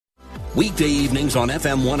Weekday evenings on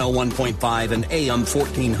FM 101.5 and AM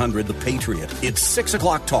 1400 The Patriot. It's 6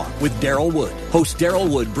 o'clock talk with Daryl Wood. Host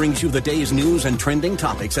Daryl Wood brings you the day's news and trending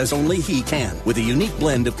topics as only he can, with a unique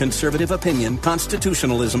blend of conservative opinion,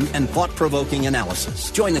 constitutionalism, and thought-provoking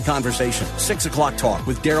analysis. Join the conversation. 6 o'clock talk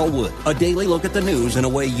with Daryl Wood. A daily look at the news in a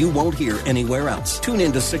way you won't hear anywhere else. Tune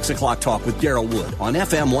in to 6 o'clock talk with Daryl Wood on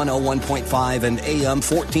FM 101.5 and AM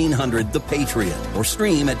 1400 The Patriot, or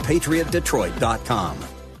stream at patriotdetroit.com.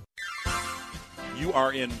 You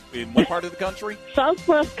are in what part of the country?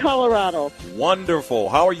 Southwest Colorado. Wonderful.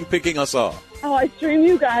 How are you picking us up? Oh, I stream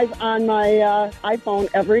you guys on my iPhone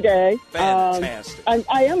every day. Fantastic.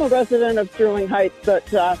 I am a resident of Sterling Heights,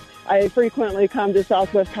 but I frequently come to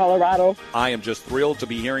Southwest Colorado. I am just thrilled to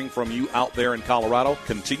be hearing from you out there in Colorado.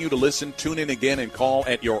 Continue to listen, tune in again, and call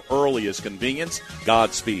at your earliest convenience.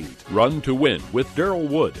 Godspeed. Run to Win with Daryl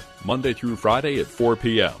Wood, Monday through Friday at 4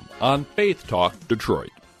 p.m. on Faith Talk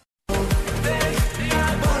Detroit.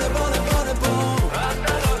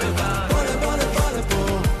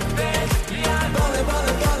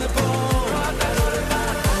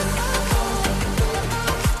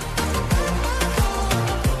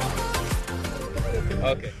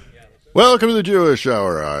 Okay. Welcome to the Jewish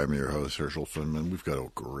Hour. I'm your host, Herschel Finman. We've got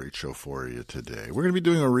a great show for you today. We're going to be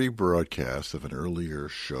doing a rebroadcast of an earlier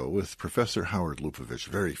show with Professor Howard Lupavitch.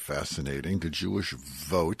 Very fascinating. The Jewish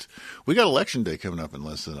vote. We got Election Day coming up in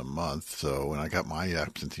less than a month. So when I got my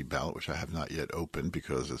absentee ballot, which I have not yet opened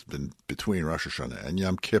because it's been between Rosh Hashanah and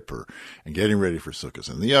Yom Kippur and getting ready for Sukkot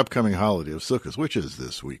and the upcoming holiday of Sukkot, which is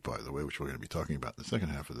this week, by the way, which we're going to be talking about in the second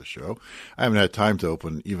half of the show. I haven't had time to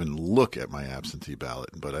even look at my absentee ballot,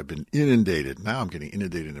 but I've been inundated. Now I'm getting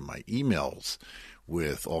inundated in my emails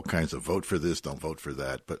with all kinds of vote for this, don't vote for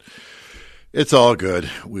that. But it's all good.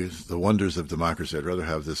 With the wonders of democracy, I'd rather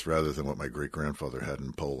have this rather than what my great-grandfather had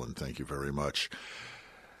in Poland. Thank you very much.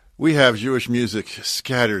 We have Jewish music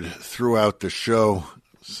scattered throughout the show.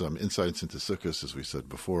 Some insights into Sukkot, as we said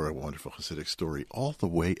before, a wonderful Hasidic story all the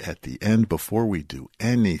way at the end. Before we do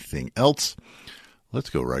anything else, let's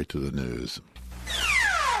go right to the news.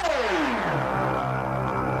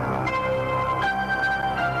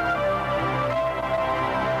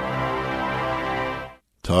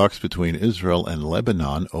 Talks between Israel and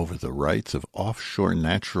Lebanon over the rights of offshore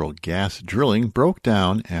natural gas drilling broke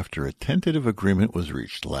down after a tentative agreement was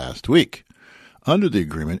reached last week. Under the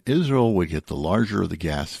agreement, Israel would get the larger of the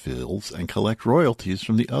gas fields and collect royalties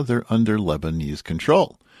from the other under Lebanese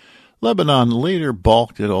control. Lebanon later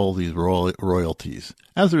balked at all these royalties.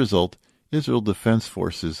 As a result, Israel Defense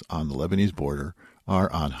Forces on the Lebanese border are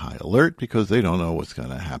on high alert because they don't know what's going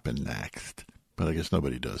to happen next. But I guess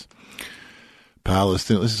nobody does.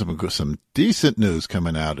 Palestine. This is some decent news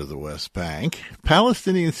coming out of the West Bank.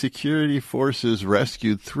 Palestinian security forces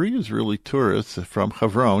rescued 3 Israeli tourists from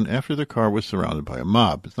Hebron after their car was surrounded by a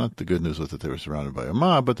mob. It's not the good news was that they were surrounded by a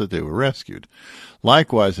mob, but that they were rescued.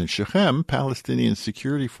 Likewise, in Shechem, Palestinian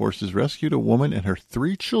security forces rescued a woman and her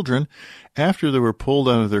 3 children after they were pulled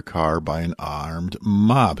out of their car by an armed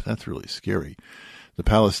mob. That's really scary. The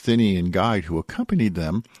Palestinian guide who accompanied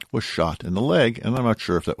them was shot in the leg, and I'm not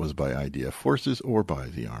sure if that was by IDF forces or by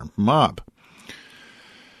the armed mob.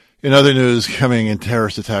 In other news, coming in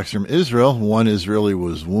terrorist attacks from Israel, 1 Israeli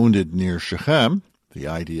was wounded near Shechem. The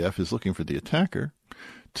IDF is looking for the attacker.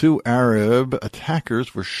 2 Arab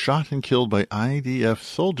attackers were shot and killed by IDF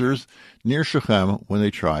soldiers near Shechem when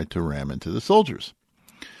they tried to ram into the soldiers.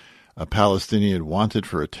 A Palestinian wanted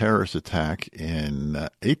for a terrorist attack in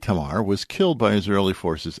Itamar was killed by Israeli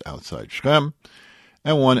forces outside Shechem,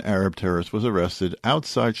 and 1 Arab terrorist was arrested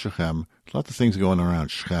outside Shechem. Lots of things going around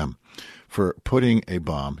Shechem for putting a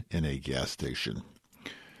bomb in a gas station.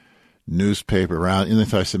 Newspaper around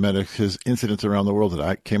anti-Semitic incidents around the world that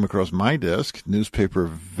I came across my desk. Newspaper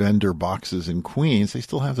vendor boxes in Queens. They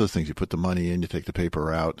still have those things. You put the money in, you take the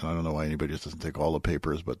paper out. I don't know why anybody just doesn't take all the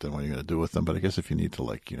papers, but then what are you going to do with them? But I guess if you need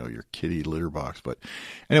to, your kitty litter box. But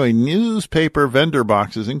anyway, newspaper vendor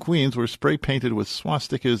boxes in Queens were spray painted with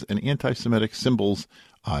swastikas and anti-Semitic symbols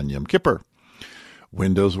on Yom Kippur.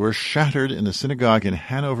 Windows were shattered in the synagogue in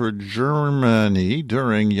Hanover, Germany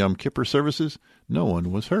during Yom Kippur services. No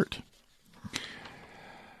one was hurt.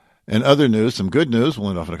 And other news, some good news, we'll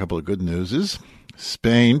end off on a couple of good newses.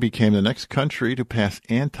 Spain became the next country to pass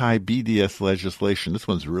anti-BDS legislation. This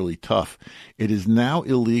one's really tough. It is now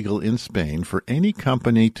illegal in Spain for any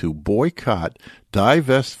company to boycott,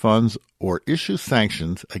 divest funds, or issue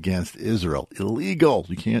sanctions against Israel. Illegal.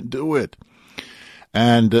 You can't do it.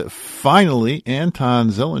 And finally,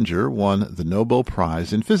 Anton Zeilinger won the Nobel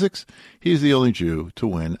Prize in Physics. He's the only Jew to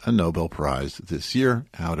win a Nobel Prize this year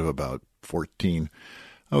out of about 14.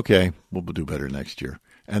 Okay, we'll do better next year.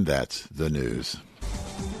 And that's the news.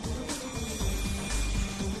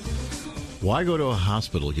 Why go to a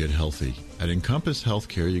hospital to get healthy? At Encompass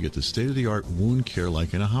Healthcare, you get the state-of-the-art wound care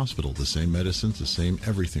like in a hospital. The same medicines, the same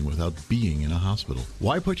everything without being in a hospital.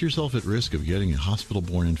 Why put yourself at risk of getting a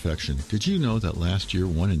hospital-borne infection? Did you know that last year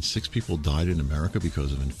 1 in 6 people died in America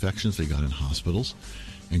because of infections they got in hospitals?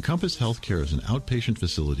 Encompass Healthcare is an outpatient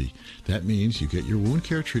facility. That means you get your wound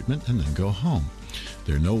care treatment and then go home.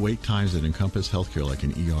 There are no wait times at Encompass Healthcare like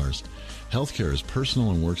in ERs. Healthcare is personal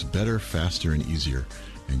and works better, faster, and easier.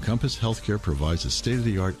 Encompass Healthcare provides a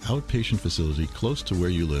state-of-the-art outpatient facility close to where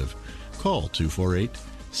you live. Call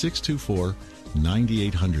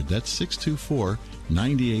 248-624-9800. That's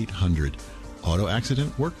 624-9800. Auto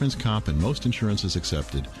accident, workman's comp, and most insurance is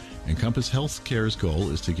accepted. Encompass Healthcare's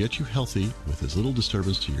goal is to get you healthy with as little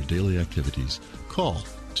disturbance to your daily activities. Call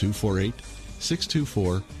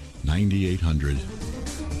 248-624-9800.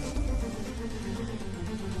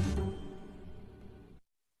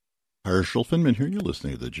 Herschel Finman here. You're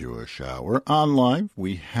listening to the Jewish Hour. On live,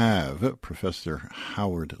 we have Professor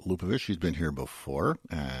Howard Lupavitch. He's been here before,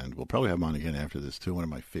 and we'll probably have him on again after this, too. One of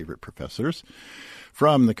my favorite professors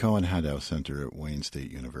from the Cohen-Haddow Center at Wayne State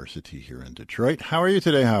University here in Detroit. How are you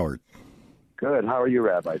today, Howard? Good. How are you,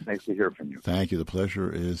 Rabbi? Nice to hear from you. Thank you. The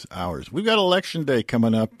pleasure is ours. We've got Election Day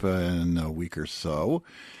coming up in a week or so,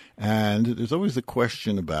 and there's always the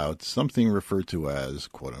question about something referred to as,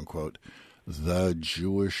 quote-unquote, the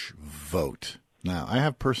Jewish vote. Now, I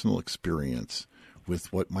have personal experience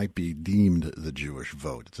with what might be deemed the Jewish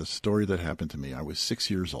vote. It's a story that happened to me. I was 6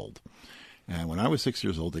 years old. And when I was 6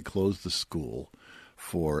 years old, they closed the school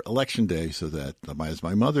for Election Day so that, as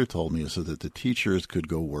my mother told me, so that the teachers could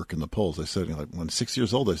go work in the polls. I said, when 6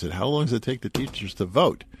 years old, I said, how long does it take the teachers to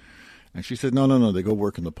vote? And she said, no, they go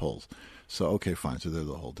work in the polls. So, okay, fine. So they're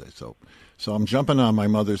the whole day. So I'm jumping on my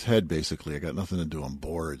mother's head, basically. I got nothing to do. I'm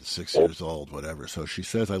bored, 6 years old, whatever. So she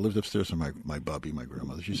says, I lived upstairs with my Bubby, my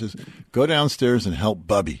grandmother. She says, go downstairs and help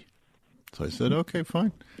Bubby. So I said, okay,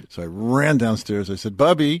 fine. So I ran downstairs. I said,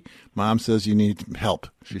 Bubby, Mom says you need help.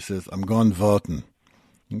 She says, I'm going voting.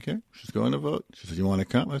 Okay, she's going to vote. She said, you want to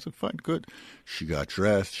come? I said, fine, good. She got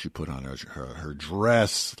dressed. She put on her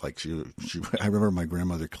dress. Like she. I remember my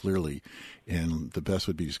grandmother clearly, and the best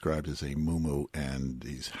would be described as a muumuu and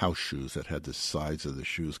these house shoes that had the sides of the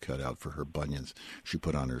shoes cut out for her bunions. She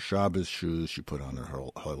put on her Shabbos shoes. She put on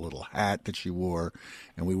her little hat that she wore,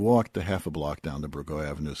 and we walked a half a block down to Burgo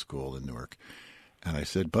Avenue School in Newark. And I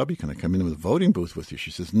said, Bubby, can I come into the voting booth with you?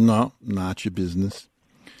 She says, no, not your business.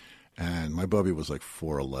 And my Bubby was like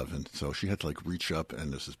 4'11", so she had to like reach up,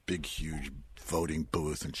 and there's this big, huge voting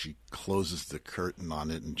booth, and she closes the curtain on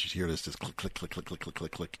it, and she hears this click, click, click, click, click, click,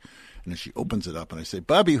 click, click, and then she opens it up, and I say,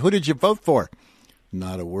 Bubby, who did you vote for?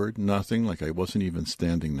 Not a word, nothing, like I wasn't even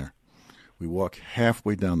standing there. We walk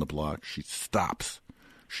halfway down the block. She stops.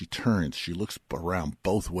 She turns. She looks around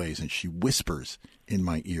both ways, and she whispers in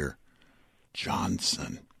my ear,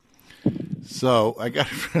 Johnson. So I got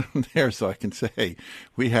it from there so I can say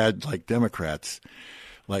we had like Democrats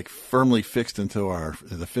like firmly fixed into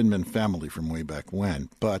the Finman family from way back when.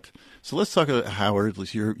 But so let's talk about Howard.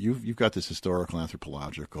 You've got this historical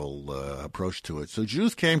anthropological approach to it. So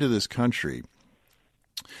Jews came to this country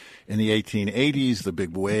in the 1880s, the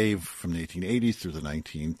big wave from the 1880s through the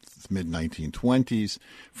mid-1920s,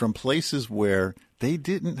 from places where they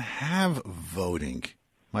didn't have voting.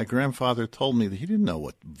 My grandfather told me that he didn't know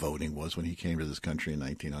what voting was when he came to this country in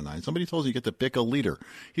 1909. Somebody told you get to pick a leader.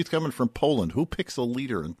 He's coming from Poland. Who picks a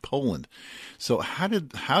leader in Poland? So how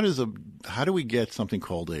do we get something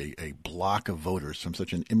called a block of voters from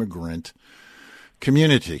such an immigrant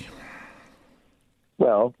community?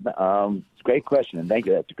 Well, it's a great question, and thank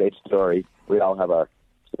you. That's a great story. We all have our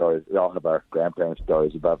stories. We all have our grandparents'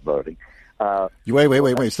 stories about voting.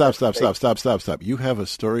 Wait. Stop. You have a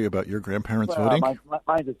story about your grandparents voting?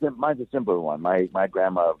 Mine's a simple one. My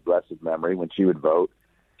grandma, of blessed memory, when she would vote,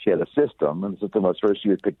 she had a system, and the system was first she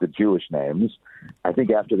would pick the Jewish names. I think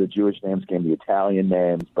after the Jewish names came the Italian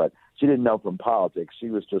names, but she didn't know from politics. She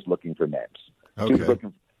was just looking for names. Okay.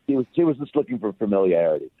 She was just looking for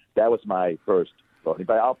familiarity. That was my first voting.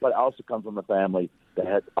 But I also come from a family that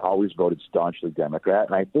had always voted staunchly Democrat,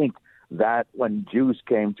 and I think that when Jews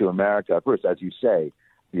came to America, first, as you say,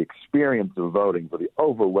 the experience of voting for the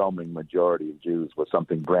overwhelming majority of Jews was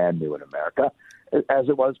something brand new in America, as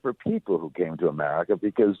it was for people who came to America,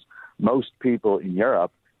 because most people in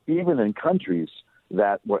Europe, even in countries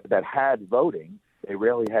that had voting, they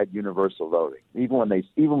rarely had universal voting. Even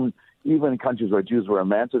in countries where Jews were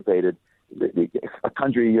emancipated, a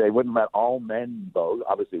country they wouldn't let all men vote.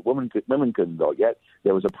 Obviously, women couldn't vote yet.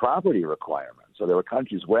 There was a property requirement. So there were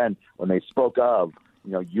countries when they spoke of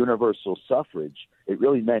universal suffrage, it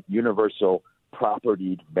really meant universal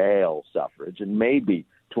propertied male suffrage, and maybe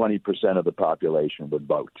 20% of the population would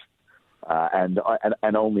vote, and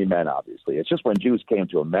only men, obviously. It's just when Jews came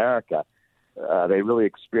to America, they really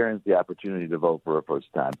experienced the opportunity to vote for the first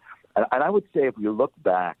time. And I would say if you look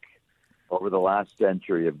back over the last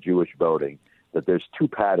century of Jewish voting, that there's two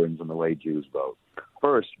patterns in the way Jews vote.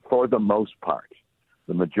 First, for the most part,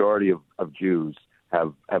 the majority of Jews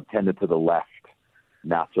have tended to the left,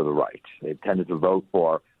 not to the right. They've tended to vote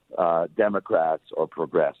for Democrats or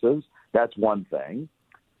progressives. That's one thing.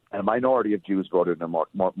 And a minority of Jews voted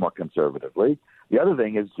more conservatively. The other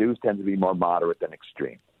thing is Jews tend to be more moderate than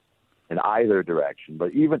extreme in either direction.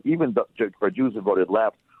 But even for Jews who voted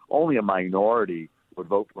left, only a minority would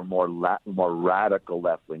vote for more radical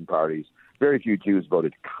left-wing parties. Very few Jews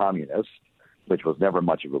voted communist, which was never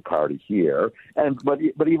much of a party here. But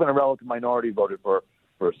even a relative minority voted for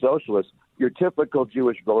socialists. Your typical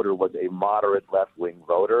Jewish voter was a moderate left-wing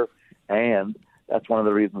voter, and that's one of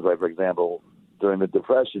the reasons why, for example, during the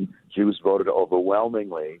Depression, Jews voted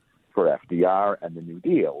overwhelmingly for FDR and the New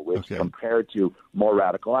Deal, which compared to more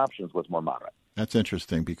radical options was more moderate. That's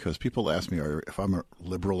interesting because people ask me if I'm a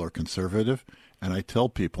liberal or conservative, and I tell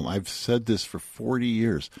people, I've said this for 40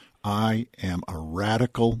 years, I am a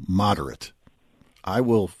radical moderate. I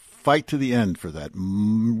will fight to the end for that,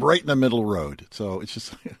 right in the middle road. So it's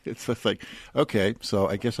just like, okay, so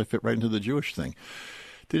I guess I fit right into the Jewish thing.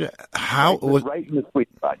 Right in the sweet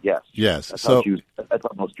spot? Yes. Yes. That's how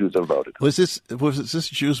most Jews have voted. Was this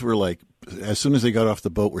Jews were like, as soon as they got off the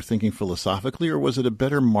boat, were thinking philosophically, or was it a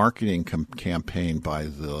better marketing campaign by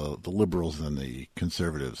the liberals than the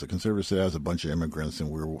conservatives? The conservatives said, "As a bunch of immigrants, and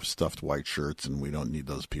we're stuffed white shirts, and we don't need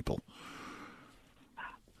those people."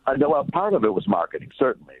 No, well, part of it was marketing,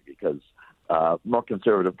 certainly, because more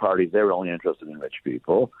conservative parties, they were only interested in rich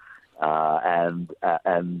people.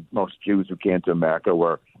 And most Jews who came to America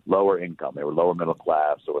were lower income. They were lower middle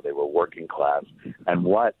class, or they were working class. And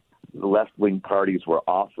what the left-wing parties were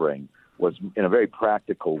offering was, in a very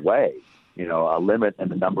practical way, a limit in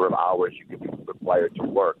the number of hours you could be required to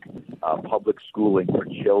work, public schooling for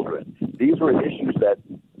children. These were issues that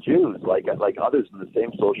Jews, like others in the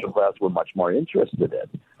same social class, were much more interested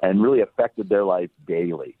in and really affected their life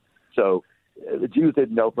daily. So the Jews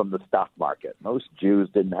didn't know from the stock market. Most Jews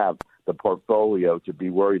didn't have the portfolio to be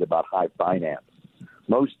worried about high finance.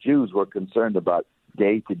 Most Jews were concerned about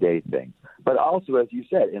day-to-day things. But also, as you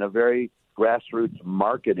said, in a very grassroots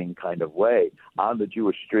marketing kind of way, on the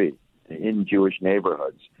Jewish street, in Jewish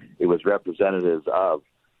neighborhoods, it was representatives of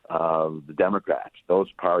the Democrats,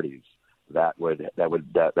 those parties that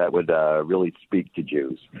would really speak to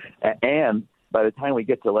Jews. And by the time we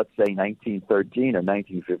get to, let's say, 1913 or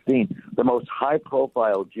 1915, the most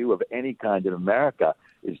high-profile Jew of any kind in America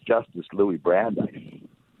is Justice Louis Brandeis.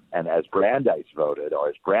 And as Brandeis voted, or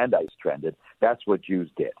as Brandeis trended, that's what Jews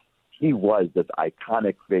did. He was this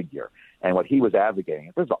iconic figure. And what he was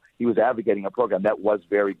advocating, first of all, he was advocating a program that was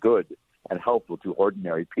very good and helpful to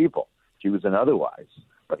ordinary people, Jews and otherwise.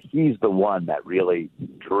 But he's the one that really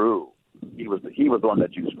drew. He was the one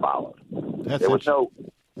that Jews followed. There was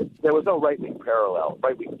no right-wing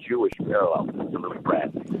Jewish parallel to Louis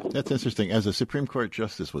Brandeis. That's interesting. As a Supreme Court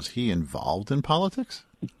justice, was he involved in politics?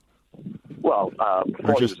 Well,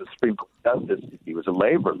 before he was a Supreme Court justice, he was a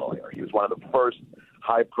labor lawyer. He was one of the first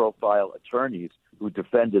high-profile attorneys who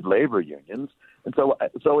defended labor unions. And so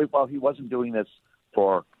while he wasn't doing this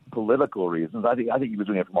for political reasons, I think he was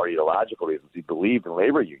doing it for more ideological reasons. He believed in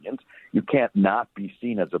labor unions. You can't not be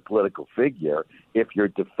seen as a political figure if you're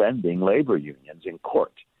defending labor unions in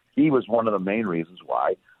court. He was one of the main reasons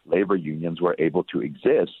why labor unions were able to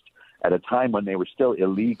exist at a time when they were still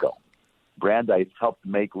illegal. Brandeis helped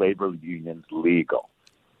make labor unions legal.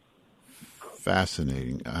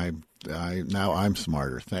 Fascinating. Now I'm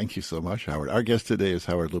smarter. Thank you so much, Howard. Our guest today is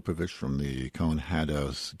Howard Lupavitch from the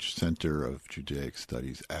Cohen-Haddows Center of Judaic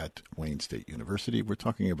Studies at Wayne State University. We're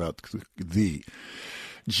talking about the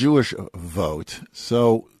Jewish vote.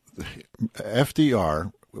 So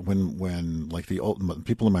FDR, when like the old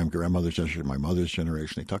people in my grandmother's generation, my mother's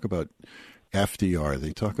generation, they talk about FDR.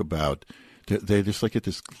 They talk about, they just like get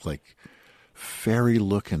this like fairy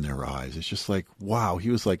look in their eyes. It's just like, wow, he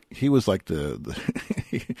was like the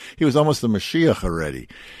he was almost the Mashiach already.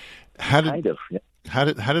 How did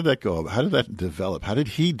that go? How did that develop? How did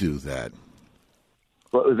he do that?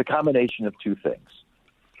 Well, it was a combination of two things.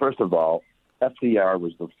 First of all, FDR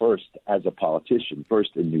was the first as a politician,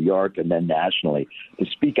 first in New York and then nationally, to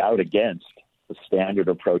speak out against the standard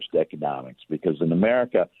approach to economics. Because in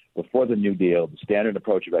America, before the New Deal, the standard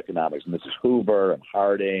approach of economics, and this is Hoover and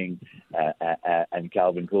Harding and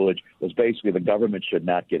Calvin Coolidge, was basically the government should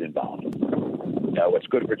not get involved. What's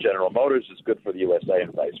good for General Motors is good for the USA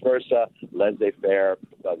and vice versa. Laissez-faire,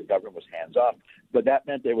 the government was hands-off. But that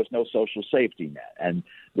meant there was no social safety net. And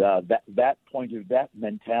that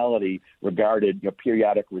mentality regarded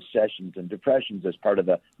periodic recessions and depressions as part of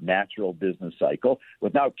the natural business cycle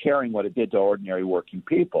without caring what it did to ordinary working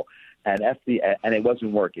people. And it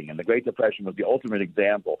wasn't working. And the Great Depression was the ultimate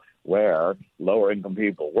example where lower-income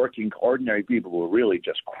people, working ordinary people, were really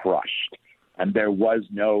just crushed. And there was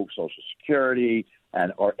no Social Security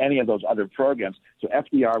or any of those other programs. So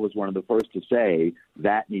FDR was one of the first to say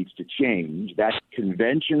that needs to change. That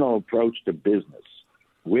conventional approach to business,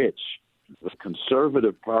 which the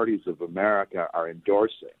conservative parties of America are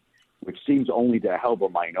endorsing, which seems only to help a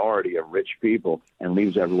minority of rich people and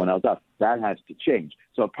leaves everyone else out, that has to change.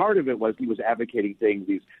 So part of it was he was advocating things,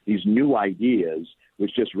 these new ideas,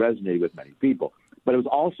 which just resonated with many people. But it was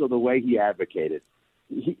also the way he advocated.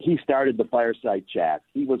 He started the fireside chat.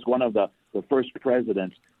 He was one of the first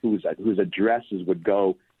presidents whose addresses would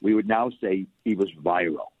go. We would now say he was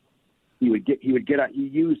viral. He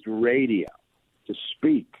used radio to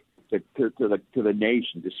speak to the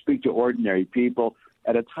nation, to speak to ordinary people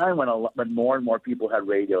at a time when more and more people had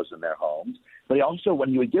radios in their homes. But he also, when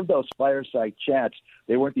he would give those fireside chats,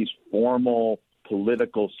 they weren't these formal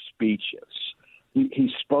political speeches.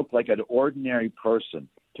 He spoke like an ordinary person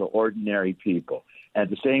to ordinary people. At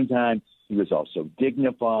the same time, he was also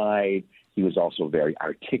dignified. He was also very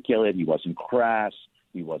articulate. He wasn't crass.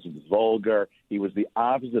 He wasn't vulgar. He was the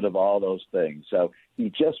opposite of all those things. So he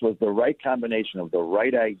just was the right combination of the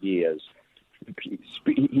right ideas.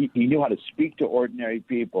 He knew how to speak to ordinary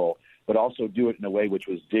people, but also do it in a way which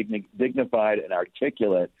was dignified and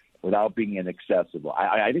articulate without being inaccessible.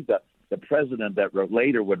 I think the president that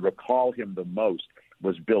later would recall him the most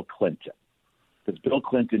was Bill Clinton, because Bill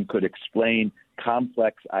Clinton could explain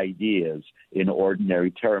complex ideas in ordinary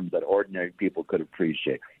terms that ordinary people could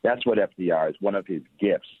appreciate. That's what FDR is. One of his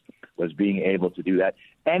gifts was being able to do that.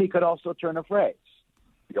 And he could also turn a phrase.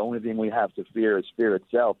 The only thing we have to fear is fear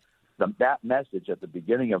itself. That message at the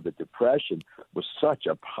beginning of the Depression was such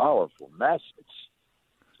a powerful message.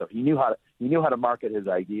 So he knew how to market his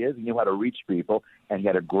ideas. He knew how to reach people, and he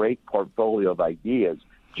had a great portfolio of ideas,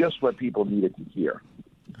 just what people needed to hear.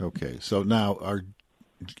 Okay, so now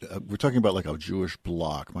we're talking about like a Jewish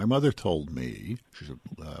bloc. My mother told me, she's a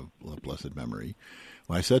blessed memory,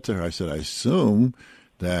 when I said to her, I assume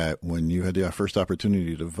that when you had the first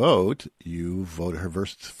opportunity to vote, you voted. Her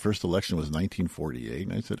first election was 1948.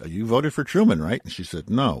 And I said, you voted for Truman, right? And she said,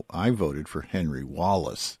 no, I voted for Henry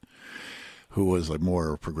Wallace, who was like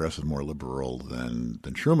more progressive, more liberal than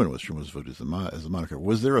Truman was. Truman was voted as a monarch.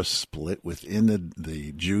 Was there a split within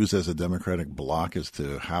the Jews as a Democratic bloc as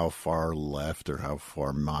to how far left or how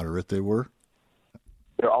far moderate they were?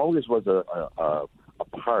 There always was a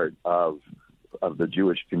part of the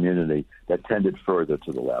Jewish community that tended further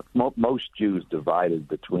to the left. Most Jews divided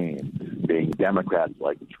between being Democrats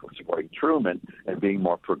like supporting Truman and being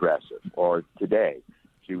more progressive. Or today,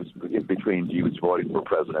 between Jews voting for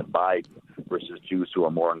President Biden versus Jews who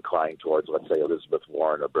are more inclined towards, let's say, Elizabeth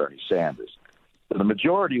Warren or Bernie Sanders. So the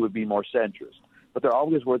majority would be more centrist. But there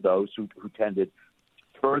always were those who tended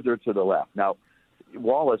further to the left. Now,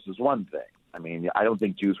 Wallace is one thing. I mean, I don't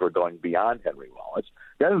think Jews were going beyond Henry Wallace.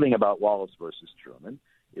 The other thing about Wallace versus Truman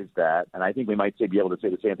is that, and I think we might be able to say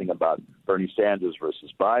the same thing about Bernie Sanders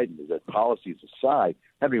versus Biden, is that policies aside,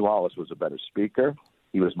 Henry Wallace was a better speaker.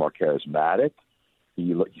 He was more charismatic.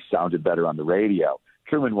 He sounded better on the radio.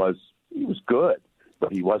 Truman was good,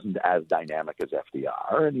 but he wasn't as dynamic as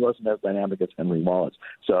FDR, and he wasn't as dynamic as Henry Wallace.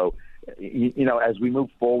 So, as we move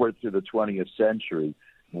forward through the 20th century,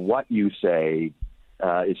 what you say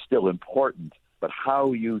is still important, but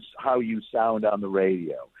how you sound on the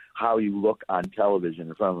radio, how you look on television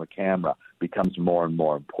in front of a camera becomes more and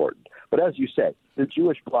more important. But as you say, the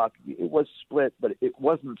Jewish bloc, it was split, but it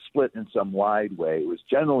wasn't split in some wide way. It was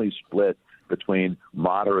generally split between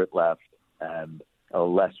moderate left and a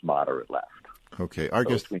less moderate left. Okay, our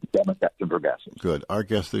guest, between Democrats and progressives. Good. Our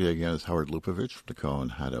guest today again is Howard Lupavitch from the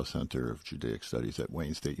Cohen-Haddow Center of Judaic Studies at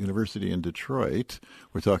Wayne State University in Detroit.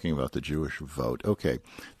 We're talking about the Jewish vote. Okay,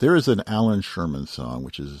 there is an Alan Sherman song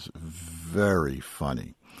which is very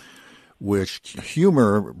funny, which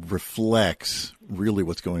humor reflects really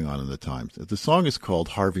what's going on in the times. The song is called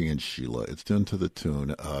Harvey and Sheila. It's done to the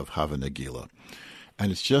tune of Hava Nagila.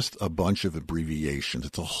 and it's just a bunch of abbreviations.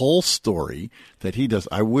 It's a whole story that he does.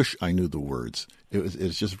 I wish I knew the words.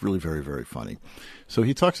 It's just really very, very funny. So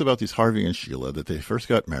he talks about these Harvey and Sheila, that they first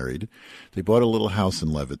got married. They bought a little house in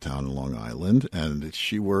Levittown in Long Island, and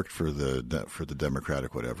she worked for the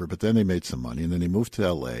Democratic whatever. But then they made some money, and then they moved to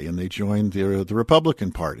L.A., and they joined the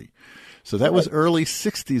Republican Party. So that was early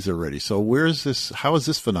 60s already. So how is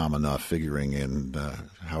this phenomena figuring in,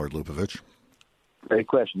 Howard Lupavitch? Great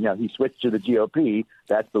question. Yeah, he switched to the GOP.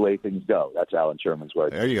 That's the way things go. That's Alan Sherman's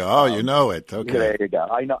word. There you go. Oh, you know it. Okay. There you go.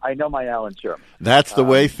 I know my Alan Sherman. That's the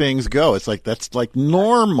way things go. That's like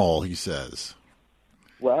normal, he says.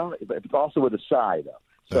 Well, it's also with a side,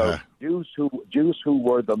 though. So Jews who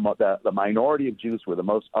were the minority of Jews who were the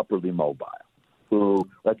most upwardly mobile, who,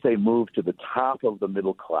 let's say, moved to the top of the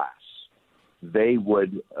middle class, they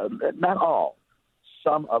would, not all,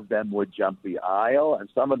 some of them would jump the aisle, and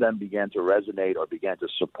some of them began to resonate or began to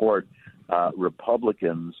support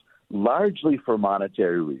Republicans, largely for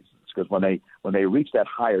monetary reasons. Because when they reached that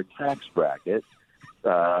higher tax bracket,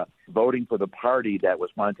 voting for the party that was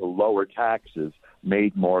wanting to lower taxes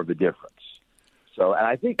made more of a difference. So, and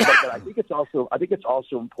I think it's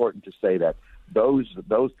also important to say that those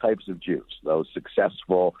types of Jews, those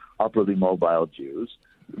successful, upwardly mobile Jews,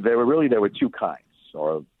 there were two kinds,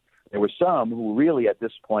 or there were some who really at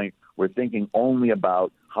this point were thinking only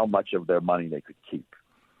about how much of their money they could keep.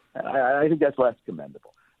 And I think that's less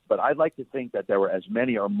commendable. But I'd like to think that there were as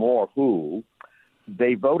many or more who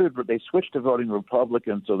they switched to voting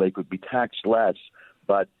Republican so they could be taxed less,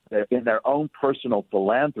 but in their own personal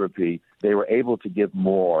philanthropy, they were able to give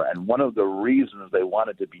more. And one of the reasons they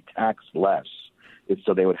wanted to be taxed less is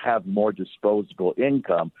so they would have more disposable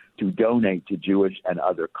income to donate to Jewish and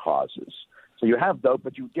other causes. So you have those,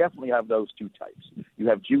 but you definitely have those two types. You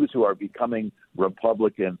have Jews who are becoming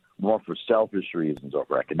Republican more for selfish reasons or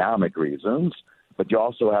for economic reasons, but you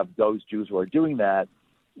also have those Jews who are doing that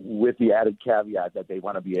with the added caveat that they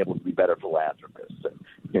want to be able to be better philanthropists. And,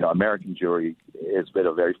 American Jewry has been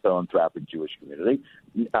a very philanthropic Jewish community.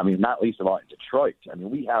 I mean, not least of all in Detroit. I mean,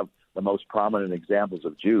 we have the most prominent examples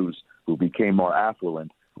of Jews who became more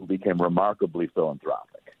affluent, who became remarkably philanthropic.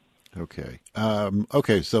 Okay.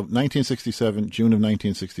 So 1967, June of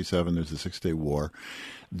 1967, there's the Six-Day War.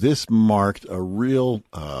 This marked a real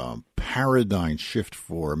paradigm shift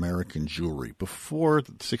for American Jewry. Before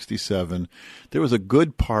 67, there was a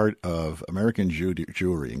good part of American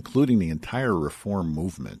Jewry, including the entire Reform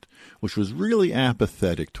movement, which was really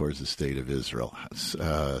apathetic towards the state of Israel.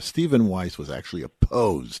 Stephen Weiss was actually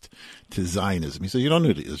opposed to Zionism. He said, you don't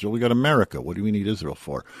need Israel. We got America. What do we need Israel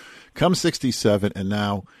for? Come 67, and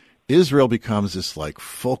now Israel becomes this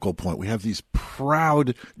focal point. We have these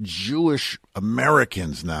proud Jewish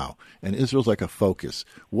Americans now, and Israel's like a focus.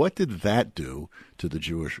 What did that do to the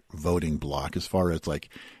Jewish voting bloc as far as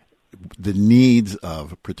the needs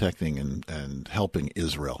of protecting and helping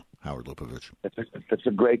Israel? Howard Lupavitch. That's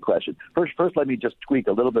a great question. First, let me just tweak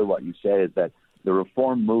a little bit what you say, is that the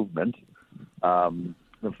Reform movement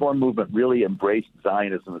really embraced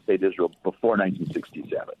Zionism in the state of Israel before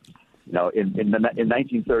 1967. In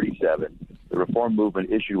 1937, the Reform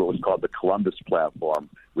movement issued what was called the Columbus Platform,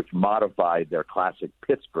 which modified their classic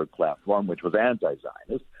Pittsburgh platform, which was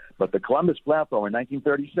anti-Zionist. But the Columbus Platform in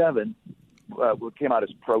 1937 came out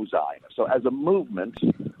as pro-Zionist. So as a movement,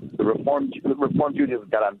 the Reform Judaism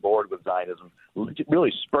got on board with Zionism,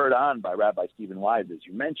 really spurred on by Rabbi Stephen Weiss, as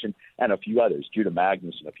you mentioned, and a few others, Judah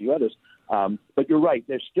Magnus and a few others. But you're right,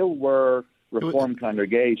 there still were Reform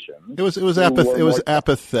congregations. It was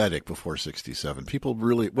apathetic before 67. People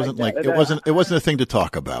really it wasn't a thing to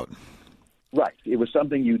talk about. Right. It was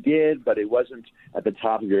something you did, but it wasn't at the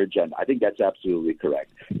top of your agenda. I think that's absolutely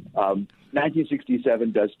correct.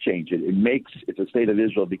 1967 does change it. It's the state of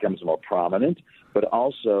Israel becomes more prominent, but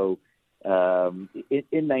also in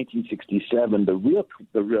 1967, until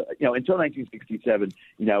 1967,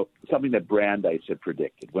 something that Brandeis had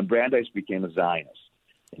predicted. When Brandeis became a Zionist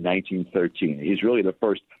in 1913, he's really the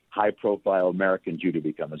first high-profile American Jew to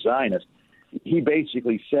become a Zionist. He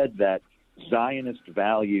basically said that Zionist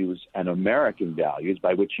values and American values,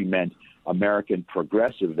 by which he meant American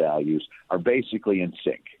progressive values, are basically in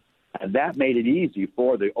sync. And that made it easy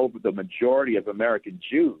for the majority of American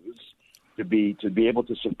Jews to be able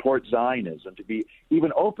to support Zionism, to be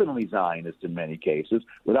even openly Zionist in many cases,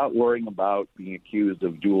 without worrying about being accused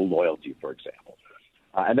of dual loyalty, for example.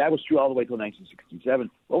 And that was true all the way till 1967.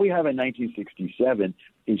 What we have in 1967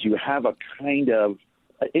 is you have a kind of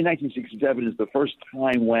 – in 1967 is the first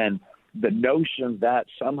time when the notion that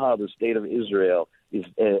somehow the state of Israel is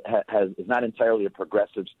not entirely a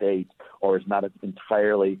progressive state, or is not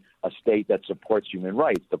entirely a state that supports human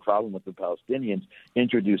rights. The problem with the Palestinians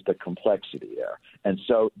introduced a complexity there. And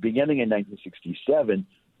so beginning in 1967,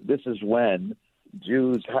 this is when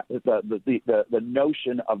Jews, the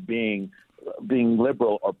notion of being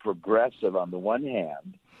liberal or progressive on the one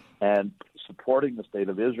hand and supporting the state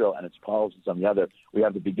of Israel and its policies on the other, we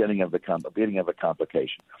have the beginning of a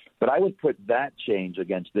complication. But I would put that change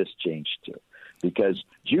against this change too, because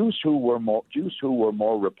Jews who were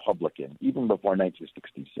more Republican even before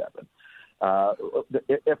 1967.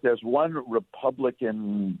 If there's one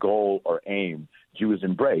Republican goal or aim Jews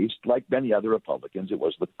embraced, like many other Republicans, it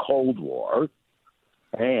was the Cold War.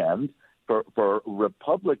 And for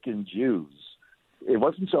Republican Jews, it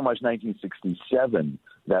wasn't so much 1967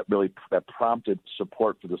 that prompted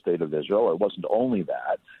support for the state of Israel. Or it wasn't only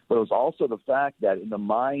that, but it was also the fact that in the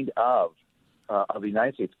mind of the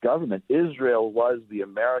United States government, Israel was the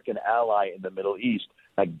American ally in the Middle East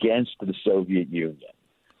against the Soviet Union.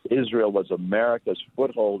 Israel was America's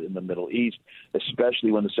foothold in the Middle East,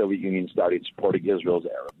 especially when the Soviet Union started supporting Israel's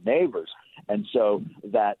Arab neighbors. And so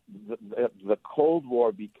that the Cold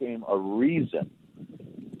War became a reason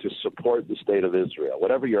to support the state of Israel,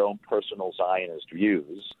 whatever your own personal Zionist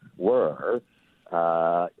views were,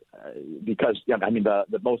 because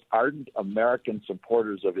the most ardent American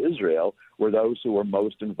supporters of Israel were those who were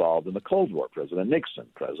most involved in the Cold War, President Nixon,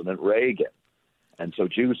 President Reagan. And so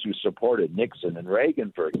Jews who supported Nixon and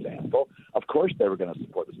Reagan, for example, of course they were going to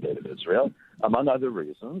support the state of Israel, among other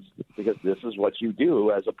reasons, because this is what you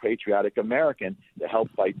do as a patriotic American to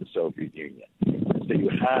help fight the Soviet Union. And so you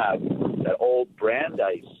have that old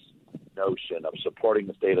Brandeis notion of supporting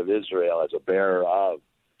the state of Israel as a bearer of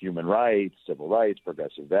human rights, civil rights,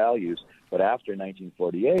 progressive values. But after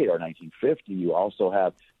 1948 or 1950, you also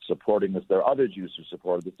have supporting this. There are other Jews who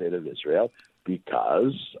supported the state of Israel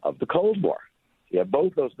because of the Cold War. You have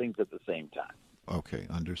both those things at the same time. Okay,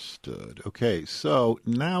 understood. Okay, so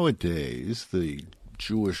nowadays the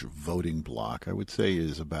Jewish voting bloc, I would say,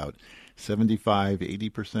 is about 75,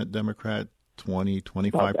 80% Democrat,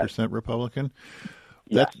 25% Republican.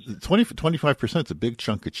 That 25% is a big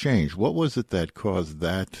chunk of change. What was it that caused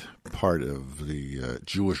that part of the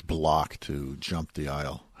Jewish bloc to jump the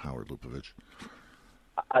aisle, Howard Lupavitch?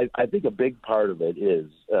 I think a big part of it is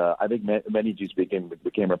I think many Jews became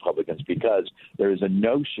Republicans because there is a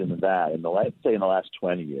notion that in the last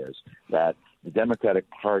 20 years that the Democratic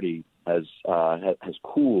Party has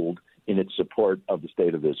cooled in its support of the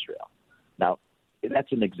state of Israel. Now,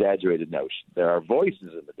 that's an exaggerated notion. There are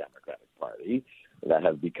voices in the Democratic Party that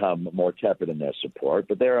have become more tepid in their support,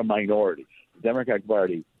 but they're a minority. The Democratic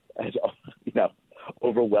Party has,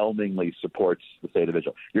 overwhelmingly supports the state of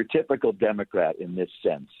Israel. Your typical Democrat in this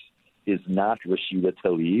sense is not Rashida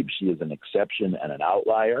Tlaib. She is an exception and an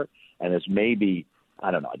outlier, and there's maybe,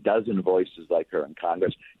 a dozen voices like her in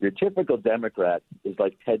Congress. Your typical Democrat is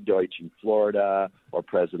like Ted Deutsch in Florida, or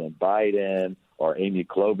President Biden, or Amy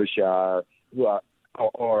Klobuchar, who are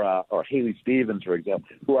or Haley Stevens, for example,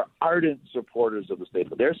 who are ardent supporters of the state.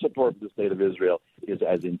 But their support for the state of Israel is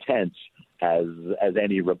as intense as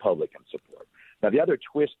any Republican support. Now, the other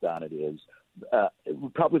twist on it is,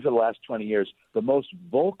 probably for the last 20 years, the most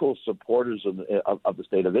vocal supporters of the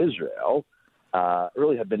state of Israel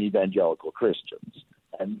really have been evangelical Christians.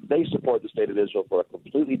 And they support the state of Israel for a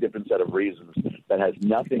completely different set of reasons that has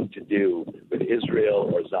nothing to do with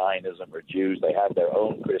Israel or Zionism or Jews. They have their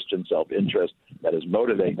own Christian self-interest that is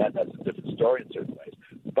motivating that. That's a different story in certain ways.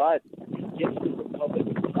 But it gives the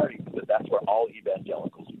Republican Party, because that's where all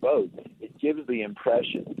evangelicals vote, it gives the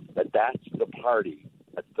impression that that's the party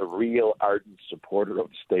that's the real ardent supporter of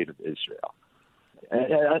the state of Israel.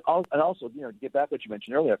 And also, to get back to what you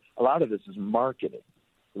mentioned earlier, a lot of this is marketing.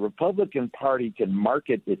 The Republican Party can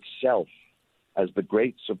market itself as the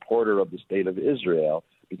great supporter of the state of Israel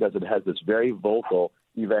because it has this very vocal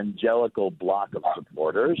evangelical bloc of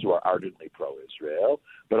supporters who are ardently pro-Israel,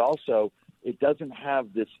 but also it doesn't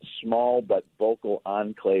have this small but vocal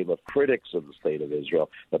enclave of critics of the state of Israel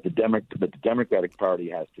that the Democratic Party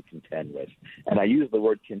has to contend with. And I use the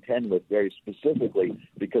word contend with very specifically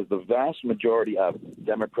because the vast majority of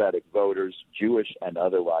Democratic voters, Jewish and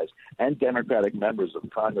otherwise, and Democratic members of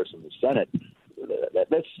Congress and the Senate,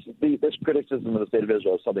 this criticism of the state of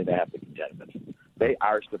Israel is something they have to contend with. They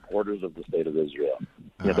are supporters of the state of Israel.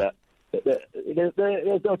 There's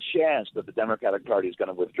no chance that the Democratic Party is going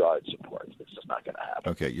to withdraw its support. It's just not going to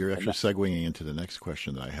happen. Okay, you're actually segueing into the next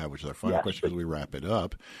question that I have, which is our final question as we wrap it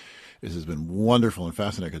up. This has been wonderful and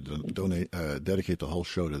fascinating. I could dedicate the whole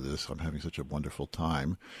show to this. I'm having such a wonderful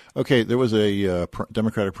time. Okay, there was a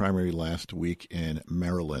Democratic primary last week in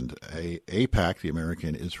Maryland. AIPAC, the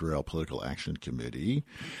American Israel Political Action Committee,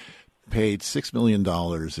 paid $6 million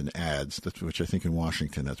in ads, which I think in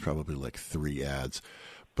Washington that's probably like 3 ads.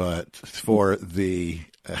 But for the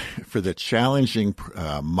challenging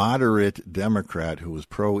moderate Democrat who was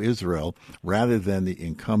pro-Israel rather than the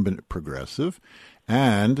incumbent progressive,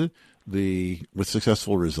 and with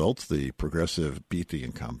successful results, the progressive beat the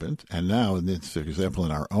incumbent. And now, in this example,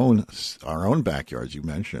 in our own backyards, you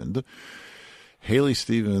mentioned, Haley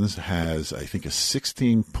Stevens has, I think, a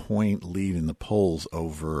 16-point lead in the polls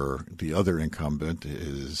over the other incumbent,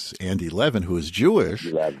 is Andy Levin, who is Jewish,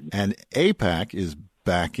 and AIPAC is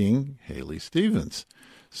backing Haley Stevens.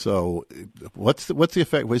 So, what's the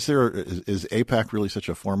effect? Is AIPAC really such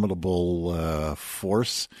a formidable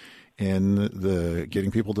force in the getting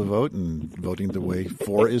people to vote and voting the way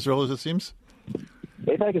for Israel, as it seems?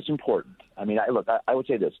 AIPAC is important. I mean, I would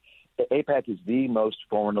say this: AIPAC is the most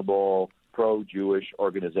formidable pro-Jewish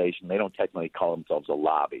organization. They don't technically call themselves a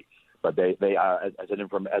lobby, but they are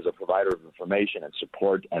as a provider of information and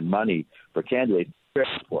support and money for candidates. Very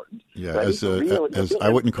important. Yeah, I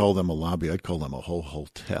wouldn't call them a lobby. I'd call them a whole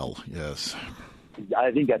hotel. Yes,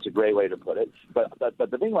 I think that's a great way to put it. But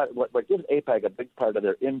the thing what gives AIPAC a big part of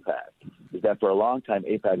their impact is that for a long time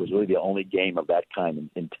AIPAC was really the only game of that kind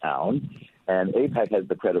in town, and AIPAC has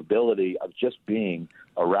the credibility of just being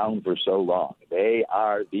around for so long. They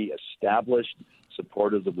are the established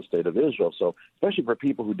supporters of the state of Israel. So especially for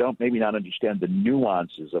people who maybe not understand the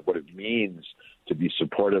nuances of what it means to be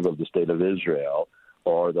supportive of the state of Israel,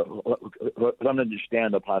 or don't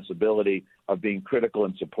understand the possibility of being critical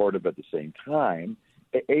and supportive at the same time,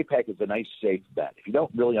 AIPAC is a nice safe bet. If you don't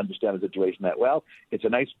really understand the situation that well, it's a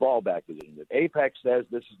nice fallback position. If AIPAC says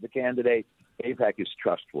this is the candidate, AIPAC is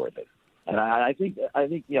trustworthy. And I think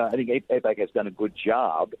AIPAC has done a good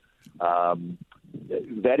job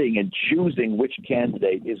vetting and choosing which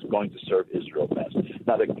candidate is going to serve Israel best.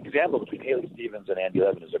 Now, the example between Haley Stevens and Andy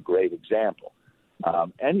Levin is a great example.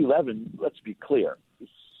 Andy Levin, let's be clear,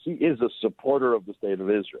 he is a supporter of the state of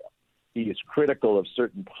Israel. He is critical of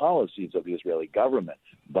certain policies of the Israeli government,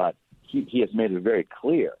 but he has made it very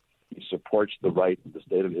clear he supports the right of the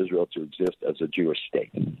state of Israel to exist as a Jewish state.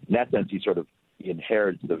 In that sense, he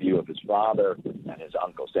inherits the view of his father and his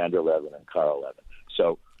uncle, Sandra Levin and Carl Levin.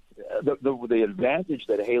 So the advantage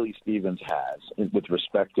that Haley Stevens has with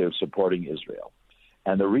respect to supporting Israel,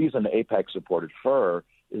 and the reason AIPAC supported her,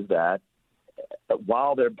 is that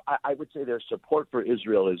while I would say their support for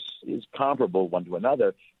Israel is comparable one to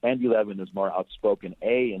another, Andy Levin is more outspoken,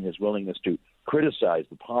 in his willingness to criticize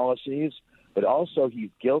the policies, but also he's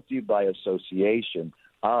guilty by association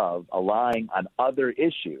of allying on other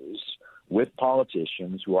issues with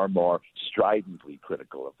politicians who are more stridently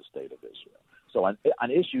critical of the state of Israel. So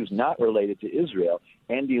on issues not related to Israel,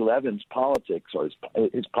 Andy Levin's politics, or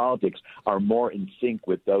his politics, are more in sync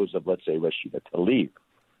with those of, let's say, Rashida Tlaib,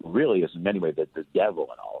 who really is in many ways the devil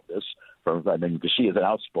in all of this, because she is an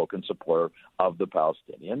outspoken supporter of the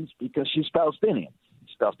Palestinians because she's Palestinian.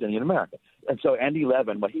 She's Palestinian American. And so Andy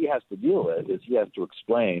Levin, what he has to deal with is he has to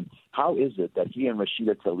explain how is it that he and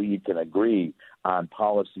Rashida Tlaib can agree on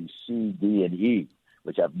policies C, D, and E,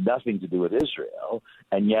 which have nothing to do with Israel,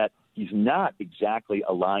 and yet he's not exactly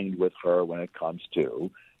aligned with her when it comes to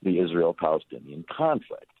the Israel-Palestinian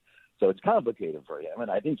conflict. So it's complicated for him, and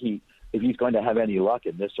I think if he's going to have any luck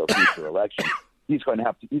in this or future election, he's going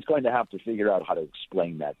to have to figure out how to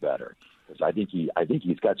explain that better. Because I think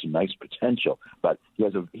he's got some nice potential, but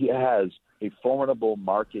he has a formidable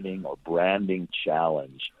marketing or branding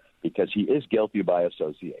challenge because he is guilty by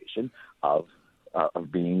association of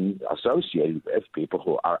being associated with people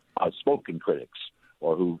who are outspoken critics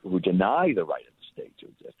or who deny the right of the state to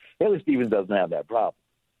exist. Haley Stevens doesn't have that problem.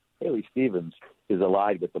 Haley Stevens is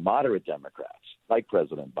allied with the moderate Democrats, like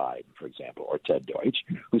President Biden, for example, or Ted Deutsch,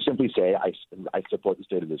 who simply say, I support the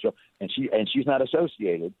state of Israel, and she's not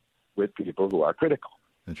associated with people who are critical.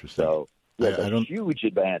 Interesting. So that's a huge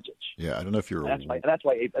advantage. Yeah, I don't know if you're. And that's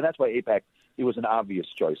why AIPAC. It was an obvious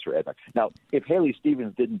choice for AIPAC. Now, if Haley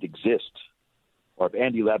Stevens didn't exist, or if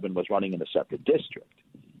Andy Levin was running in a separate district,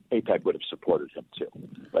 AIPAC would have supported him too.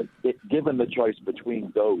 But given the choice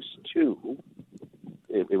between those two,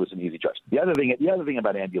 it was an easy choice. The other thing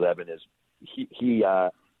about Andy Levin is he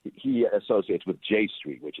he associates with J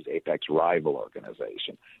Street, which is AIPAC's rival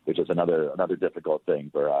organization, which is another difficult thing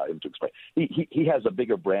for him to explain. He has a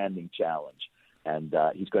bigger branding challenge, and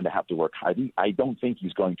he's going to have to work hard. I don't think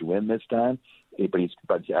he's going to win this time, but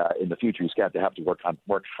in the future he's got to have to work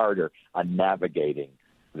harder on navigating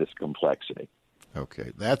this complexity.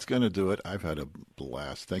 Okay, that's going to do it. I've had a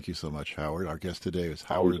blast. Thank you so much, Howard. Our guest today is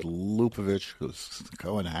Howard Lupavitch, who's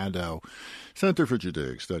Cohen-Haddow Center for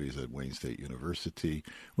Judaic Studies at Wayne State University.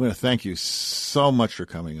 We want to thank you so much for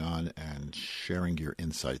coming on and sharing your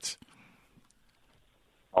insights.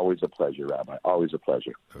 Always a pleasure, Rabbi. Always a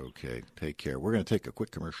pleasure. Okay, take care. We're going to take a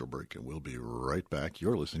quick commercial break, and we'll be right back.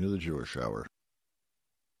 You're listening to The Jewish Hour.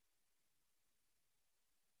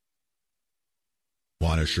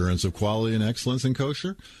 Want assurance of quality and excellence in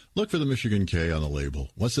kosher? Look for the Michigan K on the label.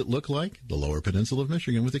 What's it look like? The Lower Peninsula of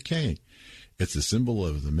Michigan with a K. It's the symbol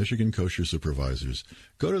of the Michigan Kosher Supervisors.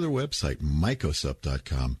 Go to their website,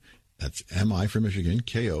 mycosup.com. That's M-I for Michigan,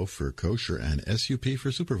 K-O for kosher, and S-U-P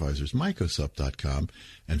for supervisors, mycosup.com,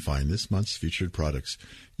 and find this month's featured products.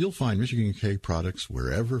 You'll find Michigan K products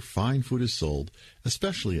wherever fine food is sold,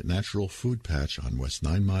 especially at Natural Food Patch on West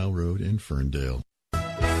 9 Mile Road in Ferndale.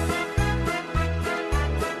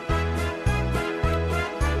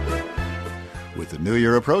 With the new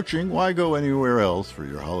year approaching, why go anywhere else for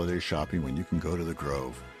your holiday shopping when you can go to the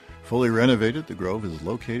Grove? Fully renovated, the Grove is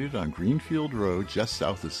located on Greenfield Road, just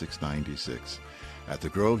south of 696. At the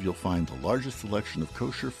Grove, you'll find the largest selection of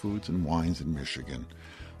kosher foods and wines in Michigan.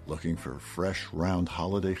 Looking for fresh, round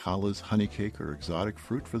holiday challahs, honey cake, or exotic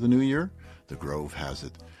fruit for the new year? The Grove has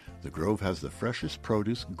it. The Grove has the freshest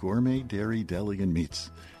produce, gourmet dairy, deli, and meats.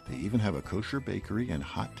 They even have a kosher bakery and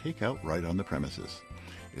hot takeout right on the premises.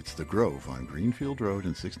 It's The Grove on Greenfield Road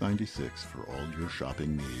in 696 for all your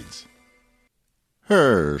shopping needs.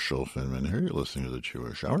 Herschel Finman here. You're listening to The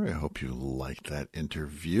Jewish Hour. I hope you liked that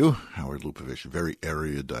interview. Howard Lupavitch, very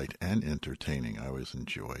erudite and entertaining. I always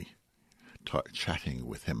enjoy chatting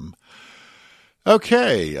with him.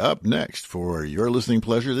 Okay, up next for your listening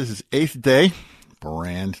pleasure, this is Eighth Day,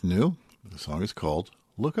 brand new. The song is called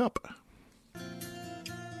Look Up.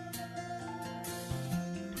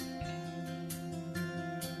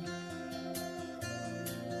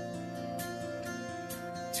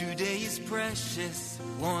 Today is precious,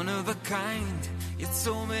 one of a kind. It's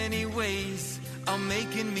so many ways are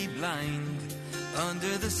making me blind.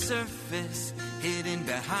 Under the surface, hidden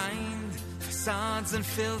behind facades and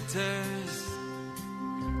filters.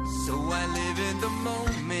 So I live in the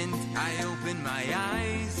moment, I open my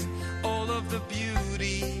eyes. All of the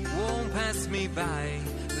beauty won't pass me by.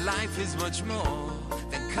 Life is much more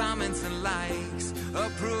than comments and likes,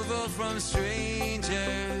 approval from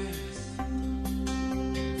strangers.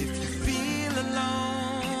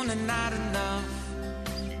 Alone and not enough,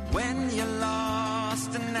 when you're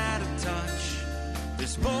lost and out of touch,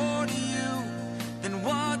 there's more to you than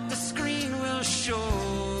what the screen will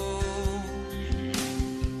show.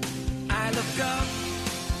 I look up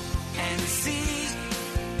and see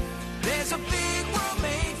there's a big world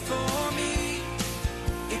made for me.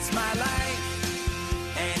 It's my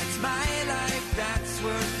life and it's my life that's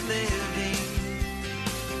worth living.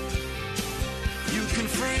 You can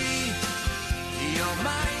free your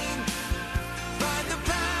mind, find the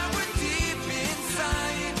power deep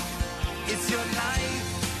inside. It's your life,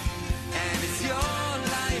 and it's your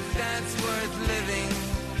life that's worth living.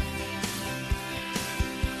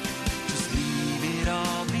 Just leave it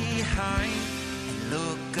all behind and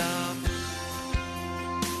look up.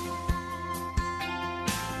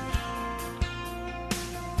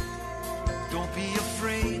 Don't be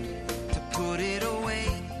afraid to put it away.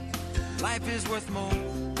 Life is worth more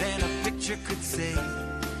than a picture could say.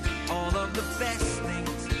 All of the best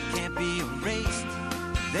things can't be erased.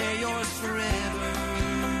 They're yours forever.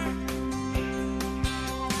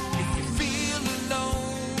 If you feel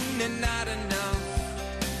alone and not enough,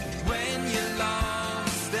 when you're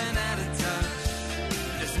lost and out of touch,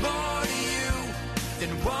 there's more to you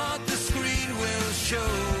than what the screen will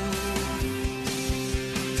show.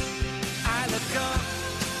 I look up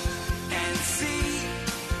and see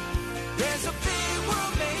there's a big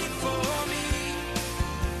world made for me.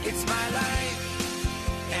 It's my life,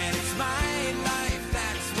 and it's my life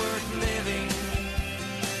that's worth living.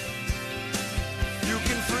 You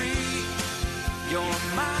can free your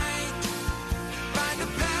mind, find the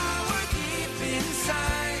power deep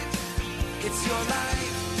inside. It's your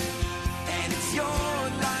life, and it's your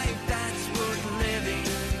life that's worth living.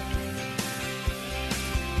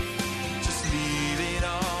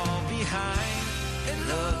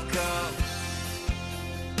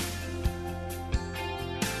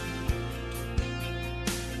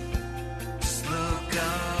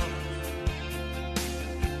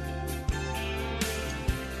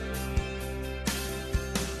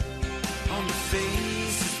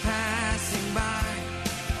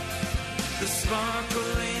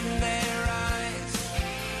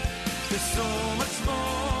 There's so much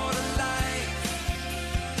more to life.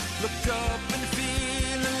 Look up and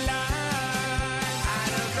feel alive. I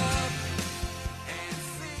look up and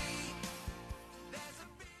see there's a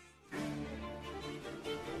big...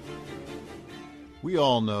 We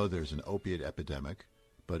all know there's an opiate epidemic,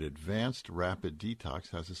 but Advanced Rapid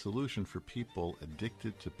Detox has a solution for people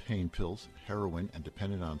addicted to pain pills, heroin, and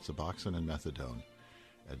dependent on Suboxone and methadone.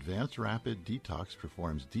 Advanced Rapid Detox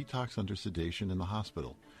performs detox under sedation in the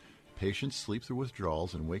hospital. Patients sleep through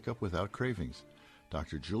withdrawals and wake up without cravings.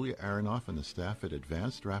 Dr. Julia Aronoff and the staff at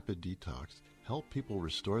Advanced Rapid Detox help people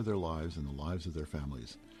restore their lives and the lives of their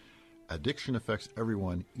families. Addiction affects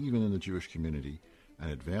everyone, even in the Jewish community, and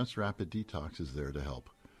Advanced Rapid Detox is there to help.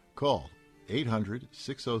 Call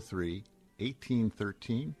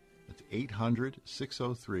 800-603-1813. That's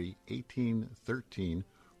 800-603-1813,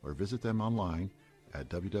 or visit them online at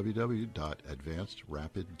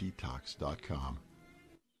www.advancedrapiddetox.com.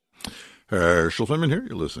 Herschel Finman here.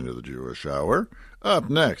 You're listening to the Jewish Hour.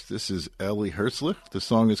 Up next, this is Ellie Herzlich. The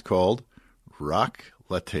song is called Rock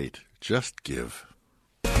Latate. Just give.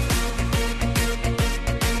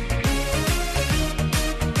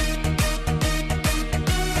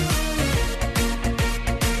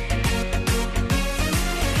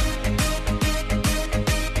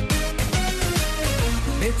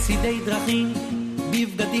 בצידי דרכים,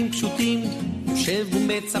 בבגדים פשוטים, יושב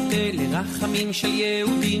ומצפה לרחמים של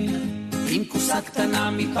יהודים, עם כוסה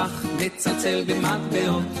קטנה מפח, מצלצל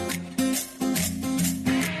במטבעות.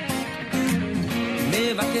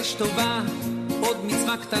 מבקש טובה, עוד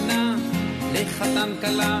מצווה קטנה, לחתן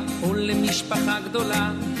קלה או למשפחה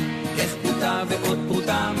גדולה, איך פרוטה ועוד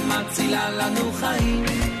פרוטה מצילה לנו חיים.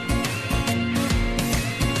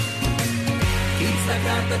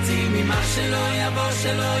 צדקה תציל ממה שלא יבוא,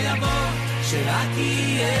 שלא יבוא, שרק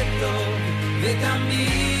יהיה טוב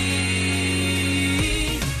ותמיד.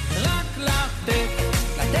 רק לתת,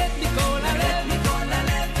 לתת מכל הלב, מכל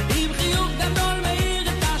הלב, עם חיוך גדול מאיר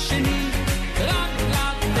את השני. רק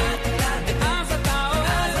לתת, ואז אתה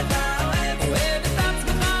אוהב, אוהב את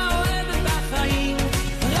עצמך, אוהב את החיים.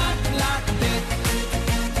 רק לתת.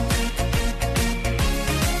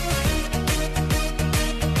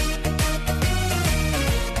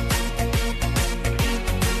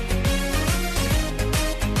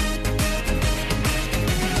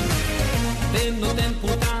 נותן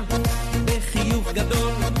פרוטה בחיוך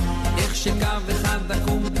גדול, איך שקו אחד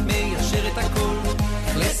דקום מיישר את הכל.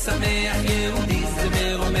 לשמח יהודי זה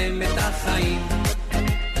מרומם את החיים.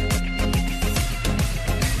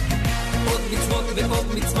 עוד מצוות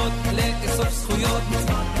ועוד מצוות, לאסוף זכויות.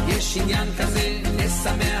 יש עניין כזה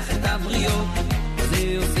לשמח את הבריות,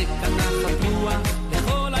 זה עושה כנחת רוח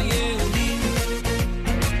לכל היהודים.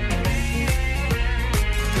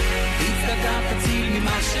 צדקה תציל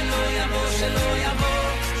ממה שלא יבוא, שלא יבוא,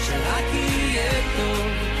 שרק יהיה טוב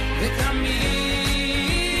ותמיד.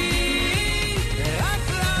 רק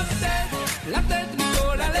לתת, לתת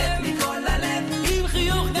מכל הלב, מכל הלב, עם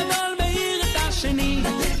חיוך גדול מאיר את השני.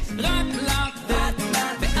 רק לתת,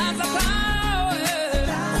 ואז אתה אוהב,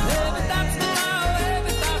 אוהב את עצמך, אוהב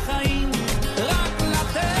את החיים. רק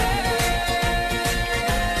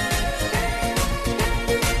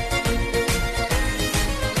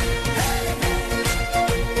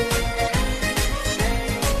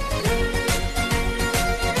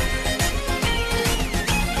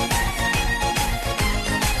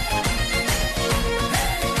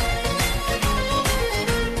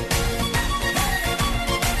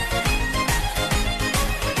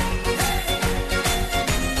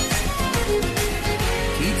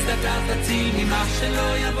תציל ממה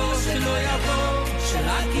שלא יבוא, שלא יבוא,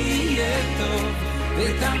 שרק יהיה טוב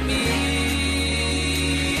ותמיד.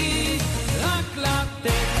 רק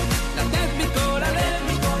לתת, לתת מכל הלב,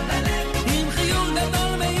 מכל הלב, עם חיוך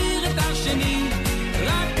גדול מאיר את השני.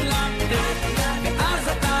 רק לתת, ואז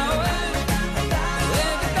אתה אוהב,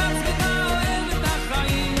 אוהב את עצמך, אוהב את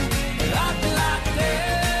החיים. רק לתת.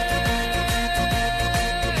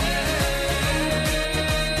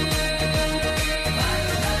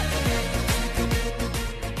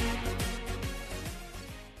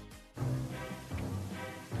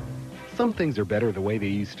 Some things are better the way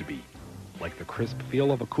they used to be, like the crisp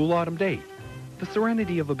feel of a cool autumn day, the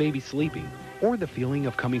serenity of a baby sleeping, or the feeling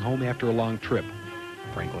of coming home after a long trip.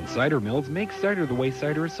 Franklin Cider Mills makes cider the way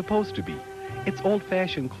cider is supposed to be. Its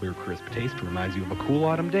old-fashioned, clear, crisp taste reminds you of a cool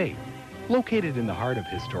autumn day. Located in the heart of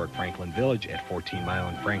historic Franklin Village at 14 Mile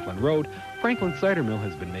and Franklin Road, Franklin Cider Mill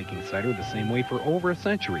has been making cider the same way for over a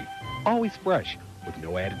century, always fresh, with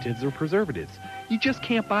no additives or preservatives. You just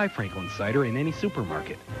can't buy Franklin Cider in any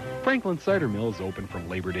supermarket. Franklin Cider Mill is open from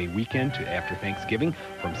Labor Day weekend to after Thanksgiving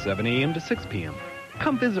from 7 a.m. to 6 p.m.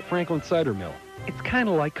 Come visit Franklin Cider Mill. It's kind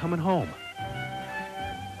of like coming home.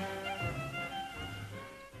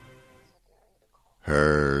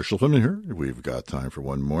 Herschel Finman here. We've got time for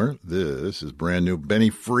one more. This is brand new Benny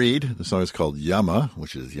Fried. The song is called Yama,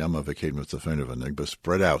 which is Yama Vacated with the Fein of Enigma,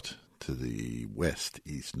 spread out to the west,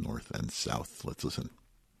 east, north, and south. Let's listen.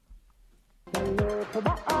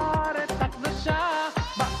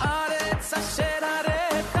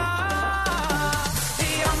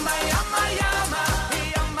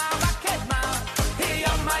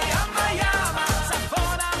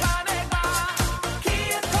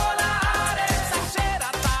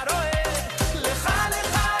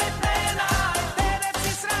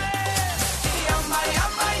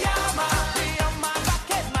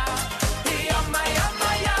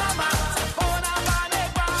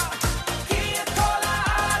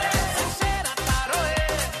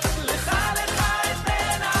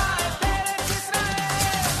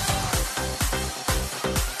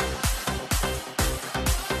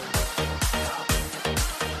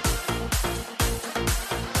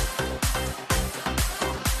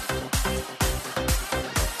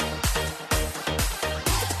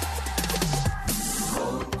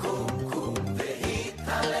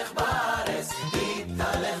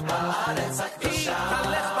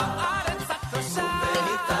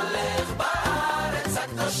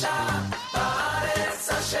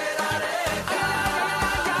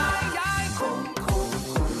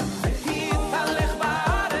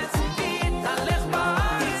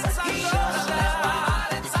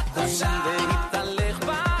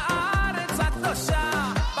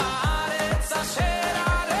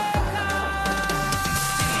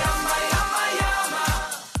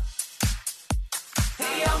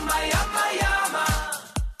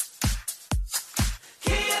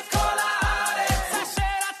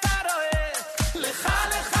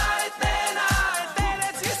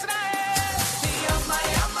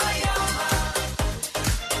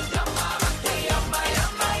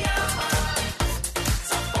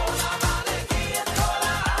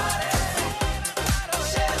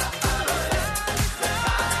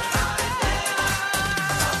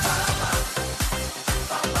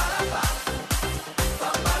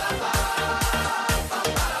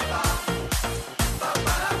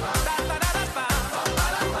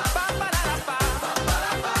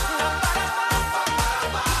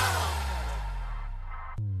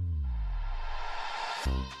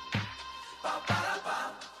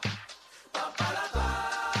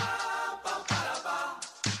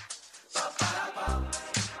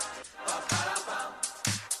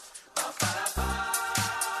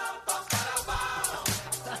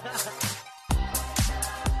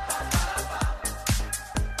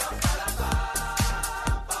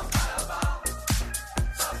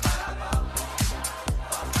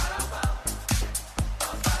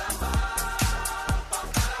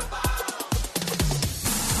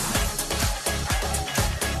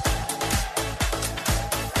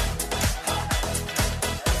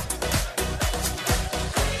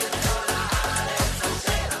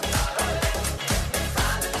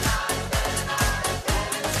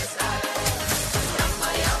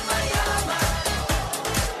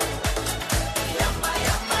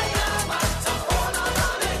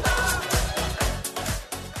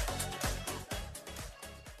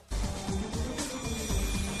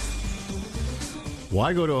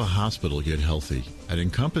 Why go to a hospital to get healthy? At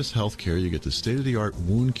Encompass Healthcare, you get the state-of-the-art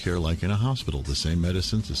wound care like in a hospital. The same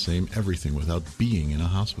medicines, the same everything without being in a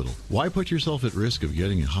hospital. Why put yourself at risk of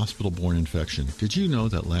getting a hospital-borne infection? Did you know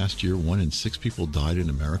that last year 1 in 6 people died in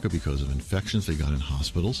America because of infections they got in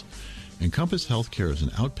hospitals? Encompass Healthcare is an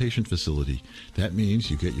outpatient facility. That means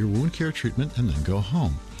you get your wound care treatment and then go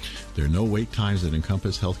home. There are no wait times at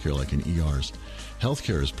Encompass Healthcare like in ERs.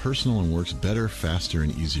 Healthcare is personal and works better, faster,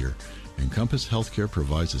 and easier. Encompass Healthcare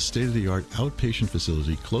provides a state-of-the-art outpatient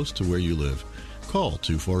facility close to where you live. Call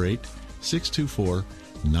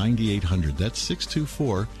 248-624-9800. That's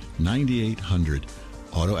 624-9800.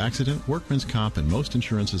 Auto accident, workman's comp, and most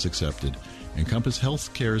insurance is accepted. Encompass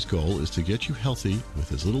Healthcare's goal is to get you healthy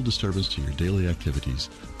with as little disturbance to your daily activities.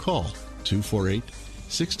 Call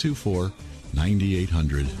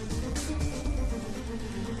 248-624-9800.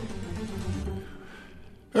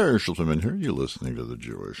 Herschel Finman here. You're listening to The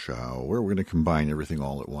Jewish Hour. We're going to combine everything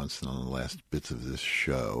all at once on the last bits of this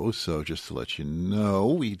show. So just to let you know,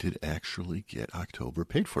 we did actually get October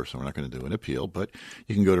paid for, so we're not going to do an appeal. But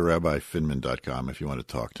you can go to rabbifinman.com if you want to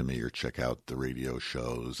talk to me or check out the radio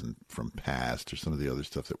shows and from past or some of the other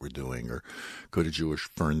stuff that we're doing. Or go to Jewish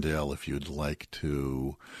Ferndale if you'd like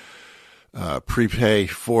to prepay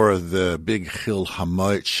for the big Shil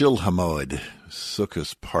Hamoed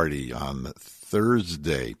Sukkos party on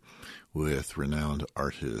Thursday. with renowned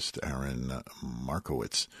artist Aaron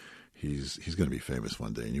Markowitz. He's going to be famous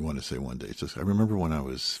one day, and you want to say one day. It's just, I remember when I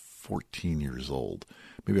was 14 years old,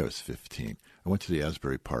 maybe I was 15, I went to the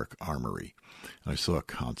Asbury Park Armory, and I saw a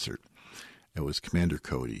concert. It was Commander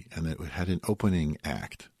Cody, and it had an opening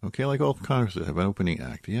act. Okay, like all concerts have an opening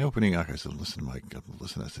act. The opening act, I said, listen, Mike,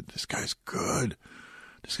 listen. I said, this guy's good.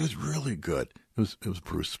 This guy's really good. It was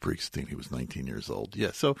Bruce Springsteen. He was 19 years old.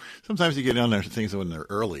 Yeah, so sometimes you get down there to things when they're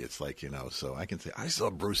early. It's like, so I can say, I saw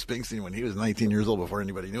Bruce Springsteen when he was 19 years old before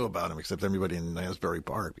anybody knew about him, except everybody in Asbury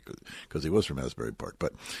Park, because he was from Asbury Park.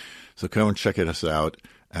 But so come and check us out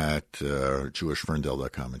at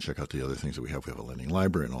jewishferndale.com and check out the other things that we have. We have a lending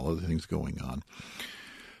library and all other things going on.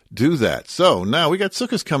 Do that. So now we got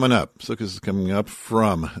Sukkot coming up. Sukkot is coming up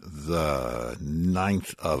from the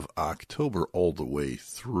 9th of October all the way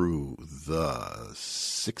through the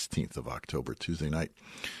 16th of October, Tuesday night.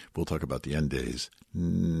 We'll talk about the end days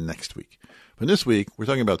next week. But this week, we're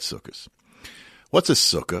talking about Sukkot. What's a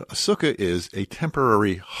sukkah? A sukkah is a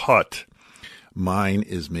temporary hut. Mine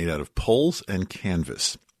is made out of poles and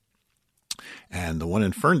canvas. And the one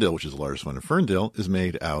in Ferndale, which is the largest one in Ferndale, is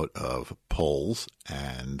made out of poles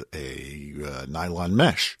and a nylon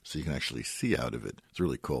mesh, so you can actually see out of it. It's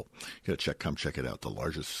really cool. You got to come check it out. The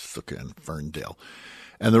largest sukkah in Ferndale,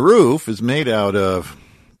 and the roof is made out of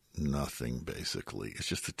nothing basically. It's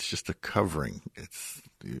just a covering. It's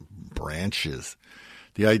branches.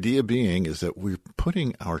 The idea being is that we're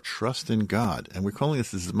putting our trust in God, and we're calling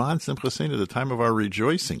this the Zman Simchas Seinu, the time of our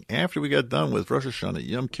rejoicing. After we got done with Rosh Hashanah,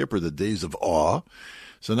 Yom Kippur, the days of awe,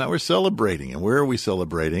 so now we're celebrating. And where are we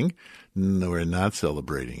celebrating? No, we're not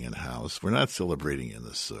celebrating in house. We're not celebrating in the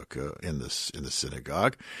sukkah, in the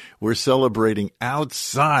synagogue. We're celebrating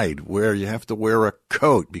outside, where you have to wear a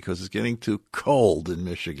coat because it's getting too cold in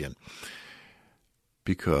Michigan.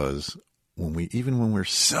 Because when we're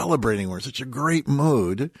celebrating, we're in such a great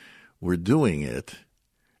mood, we're doing it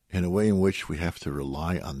in a way in which we have to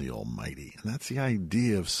rely on the Almighty. And that's the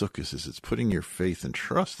idea of Sukkot, is it's putting your faith and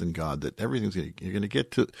trust in God that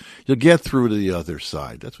you'll get through to the other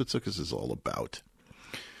side. That's what Sukkot is all about.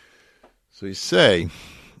 So you say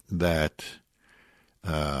that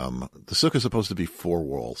the Sukkah is supposed to be 4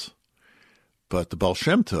 walls. But the Baal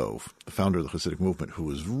Shem Tov, the founder of the Hasidic movement, who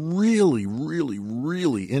was really, really,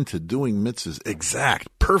 really into doing mitzvahs exact,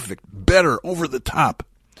 perfect, better, over the top,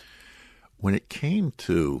 when it came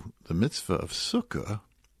to the mitzvah of Sukkah,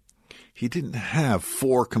 he didn't have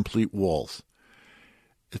 4 complete walls.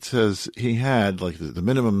 It says he had, like, the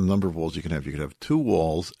minimum number of walls you can have. You could have 2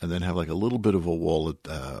 walls and then have, like, a little bit of a wall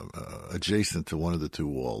adjacent to one of the 2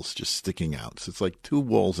 walls, just sticking out. So it's like 2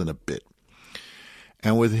 walls and a bit.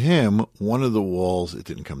 And with him, one of the walls, it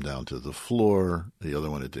didn't come down to the floor. The other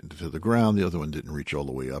one, it didn't to the ground. The other one didn't reach all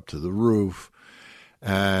the way up to the roof.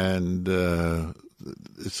 And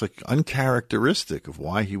it's like uncharacteristic of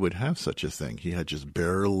why he would have such a thing. He had just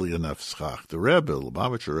barely enough schach. The Rebbe,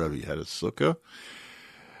 Lupavitch Rebbe, he had a sukkah.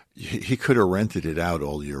 He could have rented it out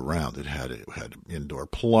all year round. It had indoor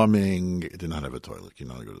plumbing. It did not have a toilet. You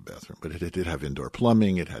know, to go to the bathroom. But it did have indoor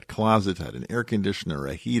plumbing. It had closets. It had an air conditioner,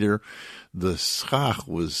 a heater. The schach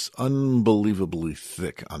was unbelievably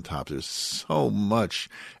thick on top. There's so much.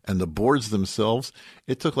 And the boards themselves,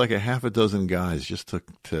 it took like a half a dozen guys just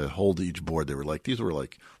to hold each board. These were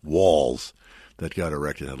like walls that got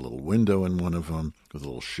erected. It had a little window in one of them with a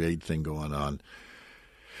little shade thing going on.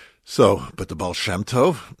 So, but the Baal Shem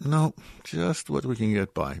Tov, no, just what we can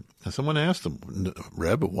get by. And someone asked him,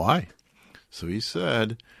 Rebbe, why? So he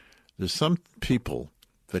said, there's some people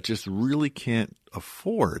that just really can't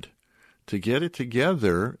afford to get it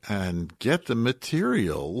together and get the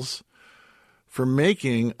materials for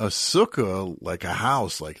making a sukkah like a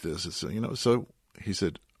house like this. So he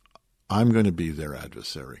said, I'm going to be their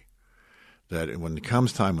adversary. That when it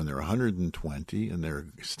comes time when they're 120 and they're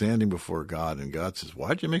standing before God and God says,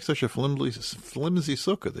 why'd you make such a flimsy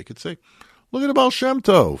sukkah? They could say, look at the Baal Shem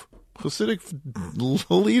Tov, Hasidic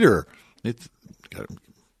leader. It's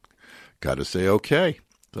got to say, okay.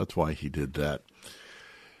 That's why he did that.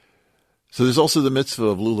 So there's also the mitzvah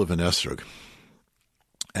of lulav and esrog.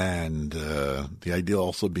 And the idea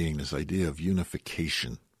also being this idea of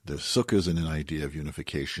unification. The sukkah is an idea of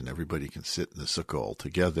unification. Everybody can sit in the sukkah all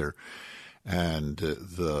together. And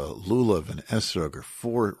the lulav and esrog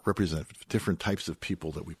represent different types of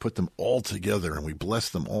people that we put them all together and we bless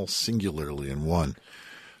them all singularly in one.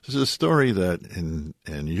 This is a story that in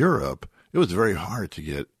Europe, it was very hard to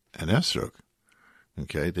get an esrog.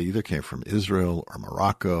 Okay, they either came from Israel or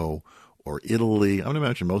Morocco or Italy. I would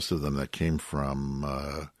imagine most of them that came from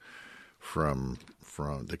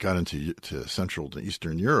that got into Central to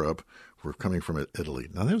Eastern Europe were coming from Italy.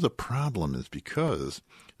 Now, there's a problem is because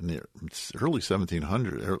in the early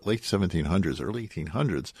 1700s, late 1700s, early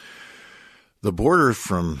 1800s, the border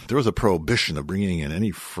there was a prohibition of bringing in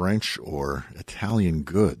any French or Italian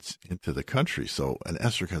goods into the country. So an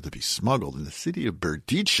esrog had to be smuggled. In the city of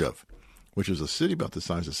Berdichev, which was a city about the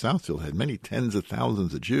size of Southfield, had many tens of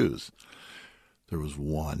thousands of Jews. There was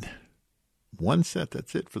one set,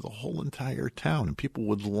 that's it, for the whole entire town. And people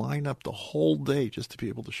would line up the whole day just to be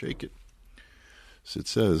able to shake it. So it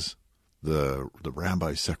says the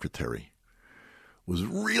rabbi's secretary was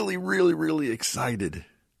really, really, really excited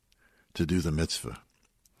to do the mitzvah.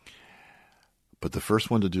 But the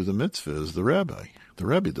first one to do the mitzvah is the rabbi. The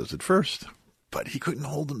rabbi does it first. But he couldn't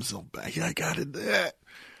hold himself back. I got it.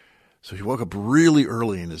 So he woke up really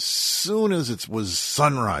early, and as soon as it was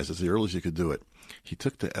sunrise, as the earliest he could do it, he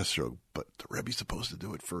took the esrog, but the Rebbe's supposed to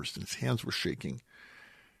do it first, and his hands were shaking,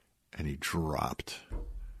 and he dropped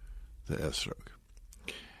the esrog,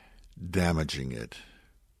 damaging it.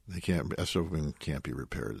 Esrog can't be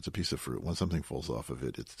repaired. It's a piece of fruit. Once something falls off of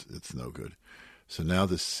it, it's no good. So now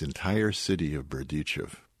this entire city of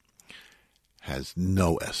Berdichev has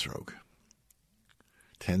no esrog.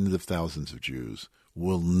 Tens of thousands of Jews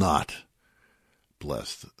will not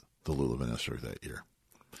bless the lulav and esrog that year.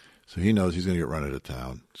 So he knows he's going to get run out of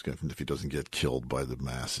town if he doesn't get killed by the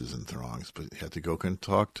masses and throngs. But he had to go and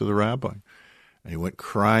talk to the rabbi. And he went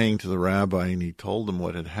crying to the rabbi, and he told him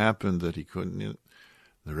what had happened, that he couldn't.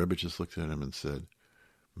 The Rebbe just looked at him and said,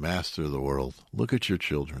 Master of the world, look at your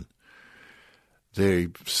children. They're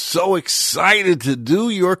so excited to do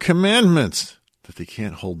your commandments that they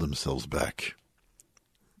can't hold themselves back.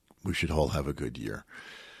 We should all have a good year.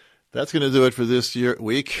 That's going to do it for this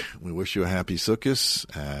week. We wish you a happy Sukkot,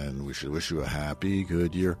 and we should wish you a happy,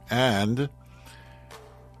 good year. And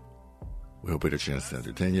we hope we had a chance to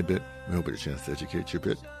entertain you a bit. We hope we had a chance to educate you a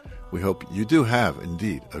bit. We hope you do have,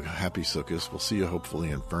 indeed, a happy Sukkot. We'll see you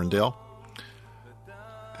hopefully in Ferndale.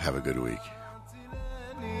 Have a good week.